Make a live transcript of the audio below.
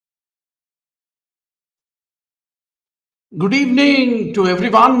Good evening to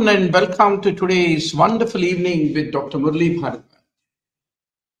everyone and welcome to today's wonderful evening with Dr. Murli Bharat.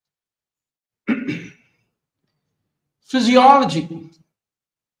 Physiology.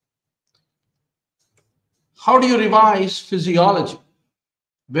 How do you revise physiology?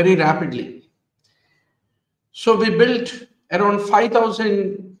 Very rapidly. So we built around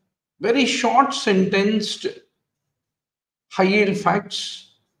 5,000 very short sentenced high yield facts.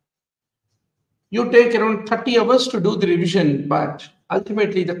 You take around 30 hours to do the revision, but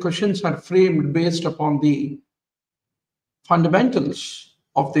ultimately the questions are framed based upon the fundamentals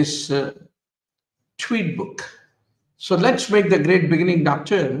of this tweet book. So let's make the great beginning,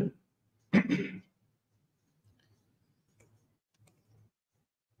 Doctor.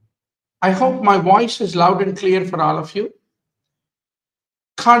 I hope my voice is loud and clear for all of you.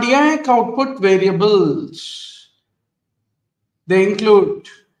 Cardiac output variables. They include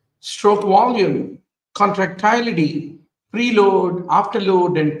stroke volume, contractility, preload,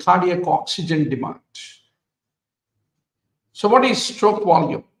 afterload, and cardiac oxygen demand. So what is stroke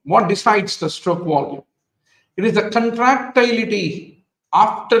volume? What decides the stroke volume? It is the contractility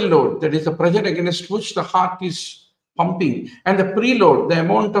afterload, that is the pressure against which the heart is pumping, and the preload, the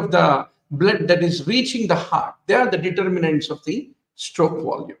amount of the blood that is reaching the heart. They are the determinants of the stroke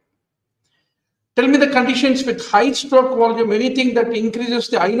volume. Tell me the conditions with high stroke volume, anything that increases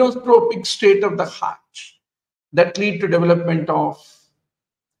the inotropic state of the heart that lead to development of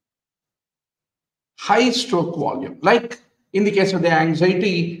high stroke volume, like in the case of the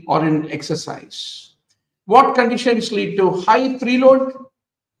anxiety or in exercise. What conditions lead to high preload?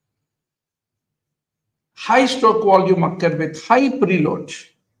 High stroke volume occur with high preload.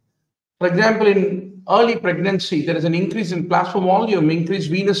 For example, in early pregnancy, there is an increase in plasma volume, increased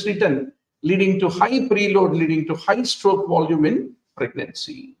venous return, leading to high preload, leading to high stroke volume in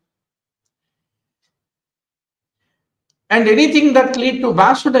pregnancy. And anything that leads to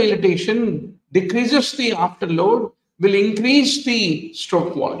vasodilatation decreases the afterload, will increase the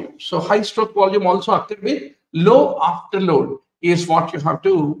stroke volume. So high stroke volume also occurs with low afterload is what you have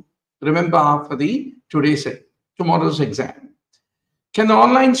to remember for the tomorrow's exam. Can the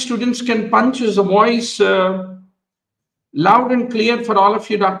online students punch? Is the voice loud and clear for all of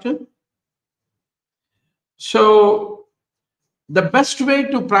you, Doctor? So the best way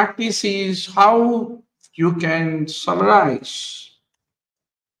to practice is how you can summarize.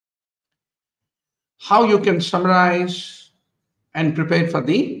 How you can summarize and prepare for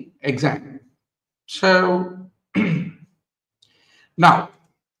the exam. So now,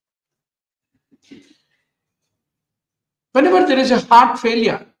 whenever there is a heart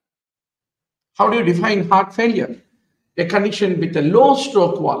failure, how do you define heart failure? A condition with a low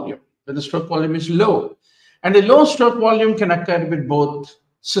stroke volume, when the stroke volume is low. And a low stroke volume can occur with both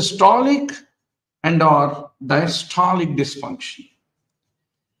systolic and or diastolic dysfunction.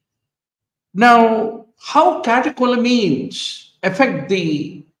 Now, how catecholamines affect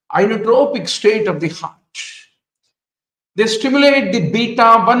the inotropic state of the heart? They stimulate the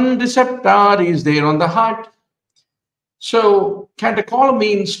beta-1 receptor is there on the heart. So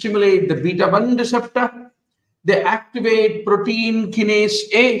catecholamines stimulate the beta-1 receptor. They activate protein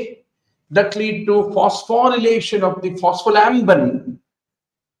kinase A that lead to phosphorylation of the phospholamban.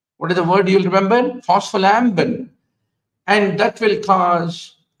 What is the word you'll remember? Phospholamban. And that will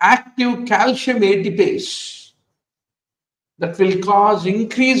cause active calcium adipase. That will cause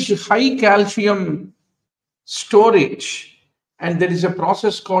increased high calcium storage. And there is a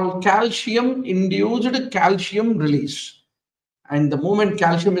process called calcium-induced calcium release. And the moment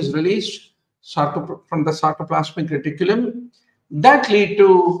calcium is released from the sarcoplasmic reticulum, that lead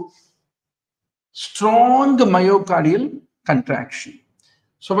to strong myocardial contraction.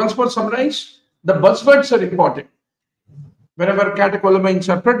 So once more summarize, the buzzwords are important. Whenever catecholamines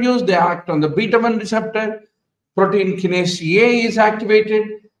are produced, they act on the beta-1 receptor, protein kinase A is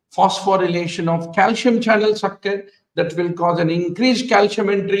activated, phosphorylation of calcium channels occur that will cause an increased calcium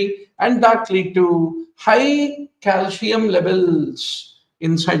entry, and that lead to high calcium levels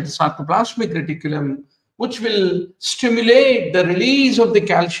inside the sarcoplasmic reticulum, which will stimulate the release of the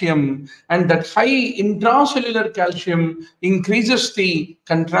calcium, and that high intracellular calcium increases the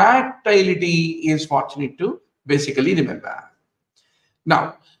contractility is what you need to basically remember.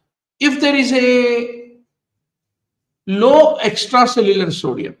 Now, if there is a low extracellular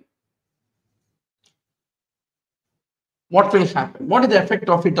sodium, what will happen? What is the effect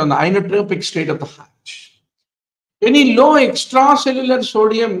of it on the inotropic state of the heart? Any low extracellular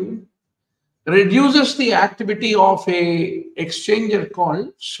sodium reduces the activity of a exchanger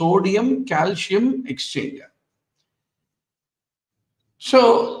called sodium calcium exchanger.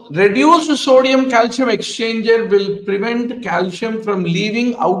 So reduced sodium calcium exchanger will prevent calcium from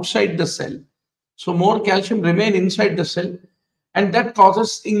leaving outside the cell. So more calcium remain inside the cell, and that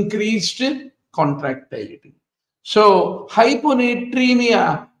causes increased contractility. So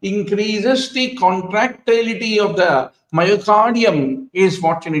hyponatremia increases the contractility of the myocardium is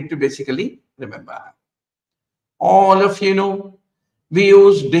what you need to basically remember. All of you know we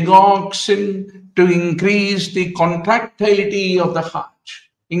use digoxin to increase the contractility of the heart,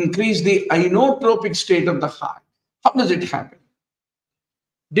 increase the inotropic state of the heart. How does it happen?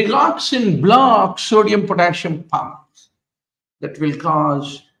 Digoxin blocks sodium potassium pumps that will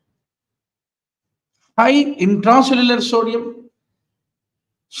cause high intracellular sodium.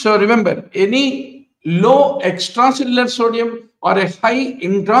 So remember, any low extracellular sodium or a high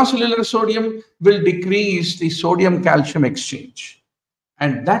intracellular sodium will decrease the sodium calcium exchange.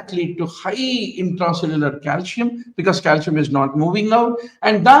 And that lead to high intracellular calcium because calcium is not moving out.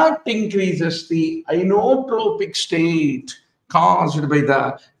 And that increases the inotropic state caused by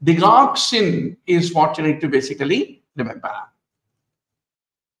the digoxin is what you need to basically remember.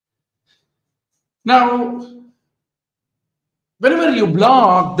 Now, whenever you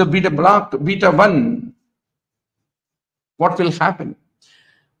block the beta 1, what will happen?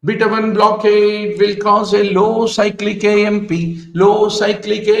 Beta 1 blockade will cause a low cyclic AMP. Low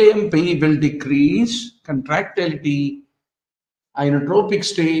cyclic AMP will decrease contractility, inotropic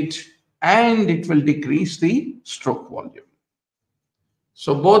state, and it will decrease the stroke volume.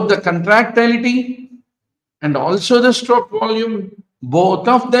 So both the contractility and also the stroke volume, both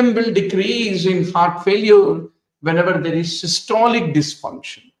of them will decrease in heart failure whenever there is systolic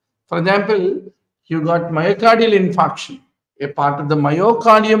dysfunction. For example, you got myocardial infarction. A part of the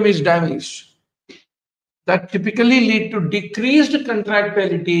myocardium is damaged. That typically lead to decreased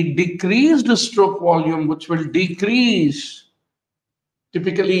contractility, decreased stroke volume, which will decrease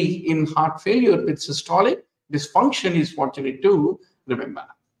typically in heart failure with systolic dysfunction is what you need to remember.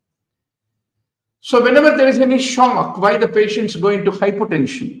 So whenever there is any shock, why the patients go into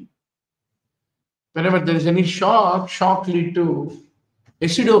hypotension? Whenever there is any shock lead to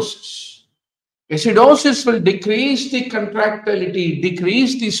acidosis. Acidosis will decrease the contractility,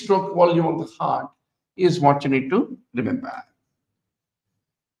 decrease the stroke volume of the heart is what you need to remember.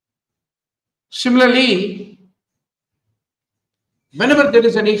 Similarly, whenever there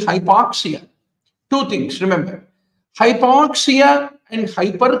is any hypoxia, two things remember, hypoxia and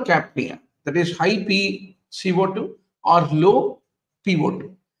hypercapnia, that is high PCO2 or low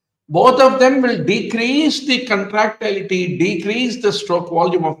PO2. Both of them will decrease the contractility, decrease the stroke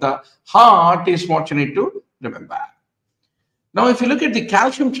volume of the heart is what you need to remember. Now, if you look at the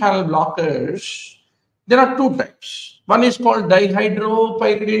calcium channel blockers, there are two types. One is called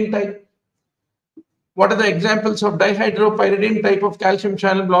dihydropyridine type. What are the examples of dihydropyridine type of calcium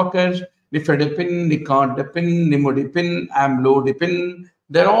channel blockers? Nifedipine, nicardipine, nimodipine, amlodipine.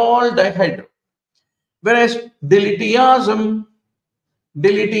 They're all dihydro. Whereas diltiazem,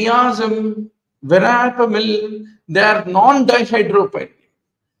 verapamil, they are non-dihydropyridine.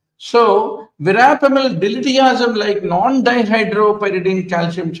 So, verapamil, diltiazem, like non-dihydropyridine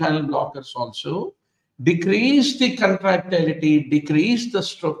calcium channel blockers also decrease the contractility, decrease the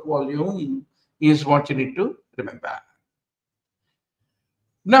stroke volume is what you need to remember.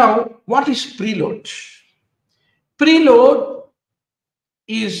 Now, what is preload? Preload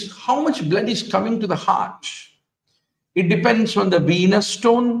is how much blood is coming to the heart. It depends on the venous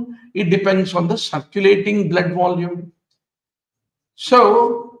tone. It depends on the circulating blood volume.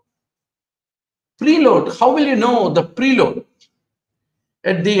 So, preload, how will you know the preload?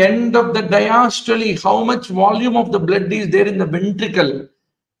 At the end of the diastole, how much volume of the blood is there in the ventricle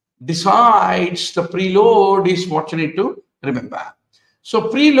decides the preload is what you need to remember. So,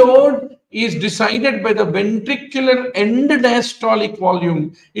 preload is decided by the ventricular end diastolic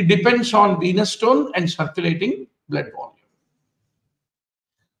volume. It depends on venous tone and circulating blood volume.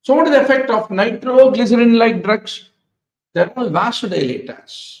 So, what is the effect of nitroglycerin-like drugs? They're all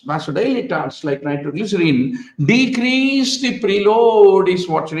vasodilators. Vasodilators like nitroglycerin decrease the preload is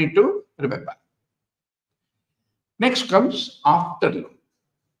what you need to remember. Next comes afterload.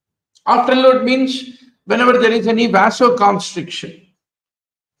 Afterload means whenever there is any vasoconstriction,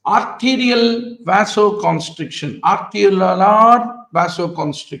 arterial vasoconstriction, arteriolar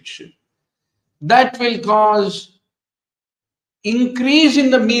vasoconstriction, that will cause increase in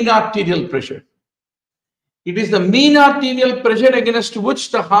the mean arterial pressure. It is the mean arterial pressure against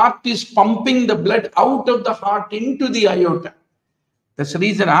which the heart is pumping the blood out of the heart into the aorta. That's the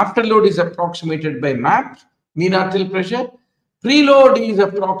reason afterload is approximated by MAP, mean arterial pressure. Preload is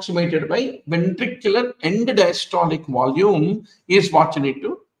approximated by ventricular end diastolic volume is what you need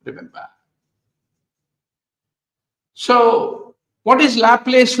to remember. So what is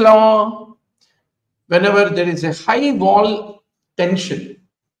Laplace law? Whenever there is a high wall tension,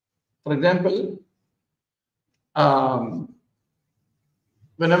 for example,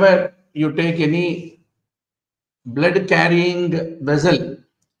 whenever you take any blood carrying vessel,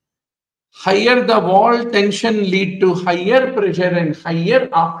 higher the wall tension lead to higher pressure and higher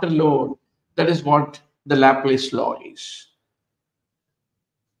afterload. That is what the Laplace law is.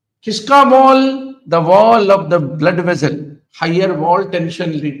 Kiska wall, the wall of the blood vessel, higher wall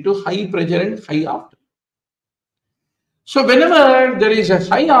tension lead to high pressure and high afterload. So whenever there is a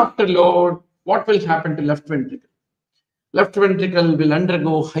high afterload, what will happen to left ventricle? Left ventricle will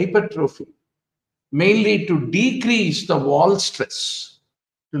undergo hypertrophy, mainly to decrease the wall stress.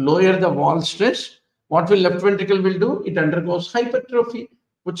 To lower the wall stress, what will left ventricle will do? It undergoes hypertrophy,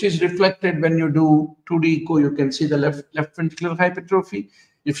 which is reflected when you do 2D echo. You can see the left ventricular hypertrophy.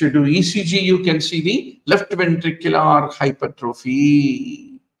 If you do ECG, you can see the left ventricular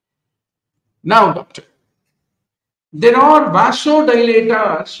hypertrophy. Now, doctor, there are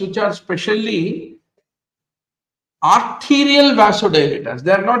vasodilators which are specially arterial vasodilators.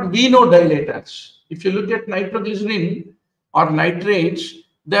 They are not venodilators. If you look at nitroglycerin or nitrates,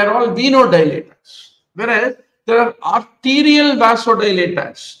 they are all venodilators. Whereas there are arterial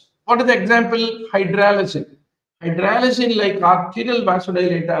vasodilators. What is the example? Hydralazine. Hydralazine, like arterial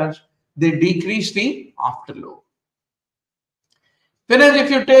vasodilators, they decrease the afterload. Whereas if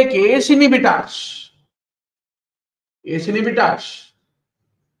you take ACE inhibitors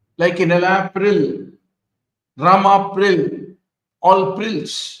like enalapril, ramapril,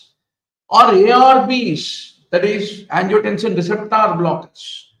 alprils, or ARBs, that is angiotensin receptor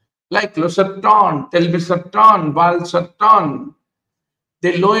blockers, like losartan, telmisartan, valsartan,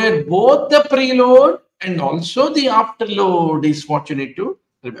 they lower both the preload and also the afterload is what you need to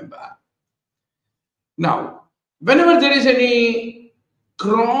remember. Now, whenever there is any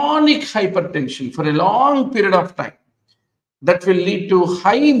chronic hypertension for a long period of time, that will lead to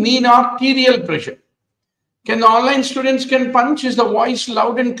high mean arterial pressure. Can the online students can punch? Is the voice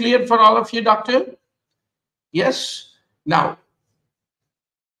loud and clear for all of you, doctor? Yes. Now,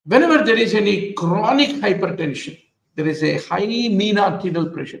 whenever there is any chronic hypertension, there is a high mean arterial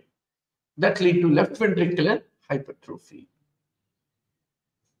pressure that lead to left ventricular hypertrophy.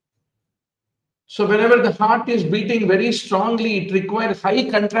 So whenever the heart is beating very strongly, it requires high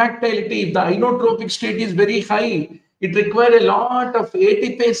contractility. If the inotropic state is very high, it requires a lot of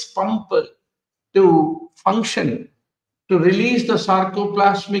ATPase pump to function, to release the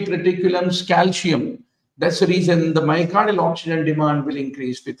sarcoplasmic reticulum's calcium. That's the reason the myocardial oxygen demand will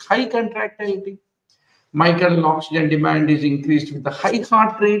increase with high contractility. Myocardial oxygen demand is increased with the high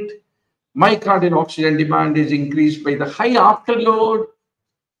heart rate. Myocardial oxygen demand is increased by the high afterload.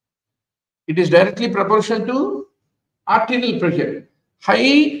 It is directly proportional to arterial pressure.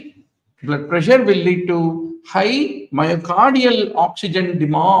 High blood pressure will lead to high myocardial oxygen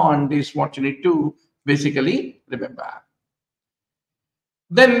demand is what you need to basically remember.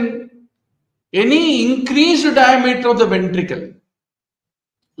 Then any increased diameter of the ventricle,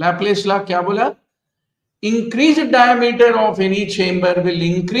 Laplace law kya bola? Increased diameter of any chamber will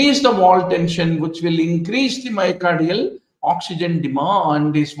increase the wall tension, which will increase the myocardial oxygen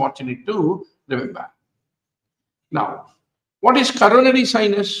demand is what you need to remember. Now, what is coronary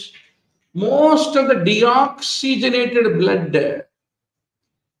sinus? Most of the deoxygenated blood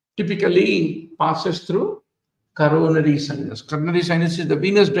typically passes through coronary sinus. Coronary sinus is the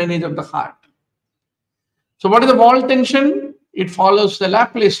venous drainage of the heart. So what is the wall tension? It follows the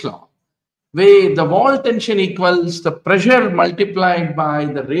Laplace law, where the wall tension equals the pressure multiplied by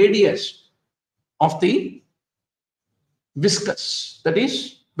the radius of the viscous, that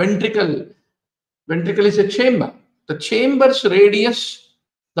is ventricle. Ventricle is a chamber. The chamber's radius,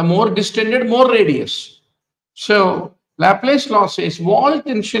 the more distended, more radius. So Laplace law says wall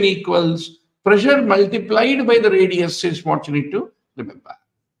tension equals pressure multiplied by the radius is what you need to remember.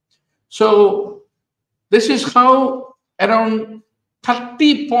 So this is how around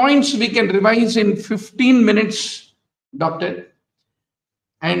 30 points we can revise in 15 minutes, doctor.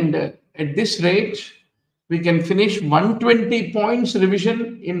 And at this rate, we can finish 120 points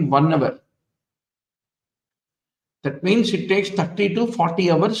revision in 1 hour. That means it takes 30 to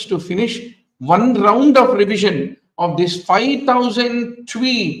 40 hours to finish one round of revision of this 5,000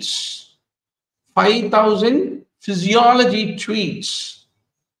 tweets, 5,000 physiology tweets,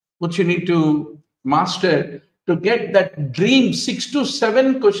 which you need to master to get that dream 6 to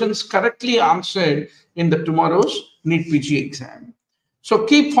 7 questions correctly answered in the tomorrow's NEETPG exam. So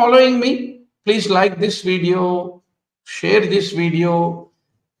keep following me. Please like this video, share this video,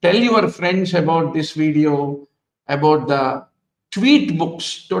 tell your friends about this video, about the tweet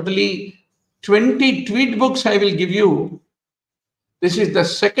books. Totally 20 tweet books I will give you. This is the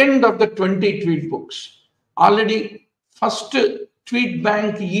second of the 20 tweet books. Already first tweet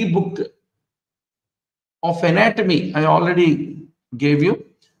bank ebook of anatomy I already gave you.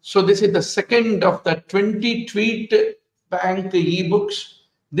 So this is the second of the 20 tweet bank ebooks.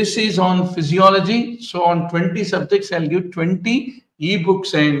 This is on physiology. So on 20 subjects, I'll give 20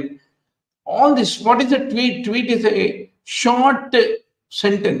 ebooks and all this. What is a tweet? Tweet is a short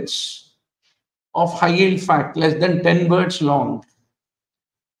sentence of high yield fact, less than 10 words long,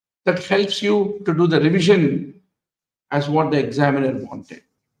 that helps you to do the revision as what the examiner wanted.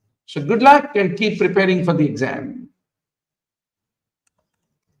 So good luck and keep preparing for the exam.